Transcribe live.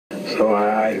So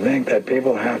I think that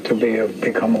people have to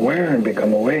become aware and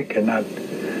become awake, and not,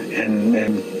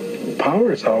 and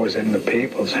power is always in the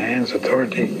people's hands,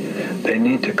 authority. They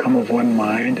need to come of one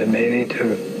mind, and they need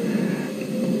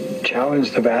to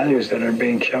challenge the values that are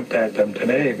being shoved at them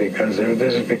today, because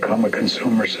this has become a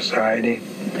consumer society.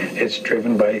 It's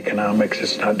driven by economics.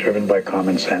 It's not driven by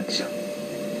common sense.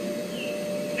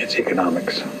 It's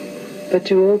economics. But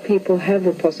do all people have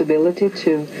the possibility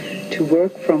to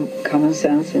work from common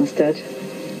sense instead?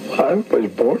 Well,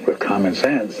 everybody's born with common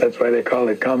sense. That's why they call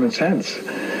it common sense.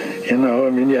 You know, I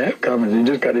mean, you have common sense. You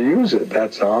just got to use it,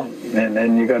 that's all.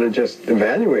 And you got to just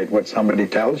evaluate what somebody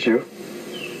tells you.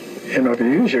 You know, if you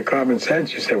use your common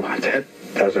sense, you say, well, that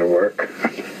doesn't work.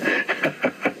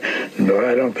 No,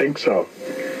 I don't think so.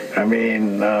 I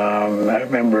mean, I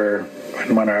remember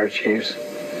when one of our chiefs,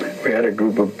 we had a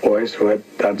group of boys who had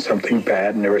done something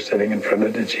bad, and they were sitting in front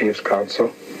of the chief's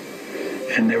council,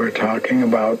 and they were talking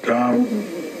about,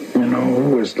 you know,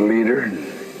 who was the leader.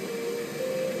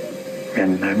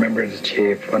 And I remember the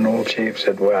chief, an old chief,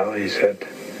 said, well, he said,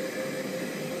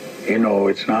 you know,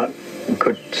 it's not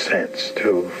good sense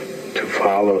to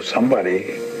follow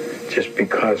somebody just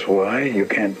because. Why? You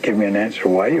can't give me an answer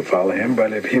why you follow him,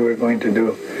 but if you were going to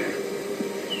do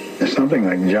something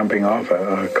like jumping off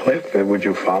a cliff, would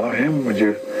you follow him? Would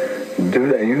you do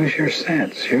that? Use your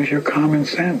sense. Use your common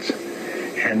sense.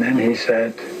 And then he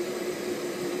said,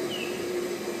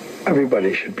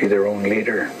 everybody should be their own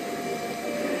leader.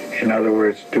 In other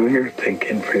words, do your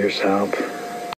thinking for yourself.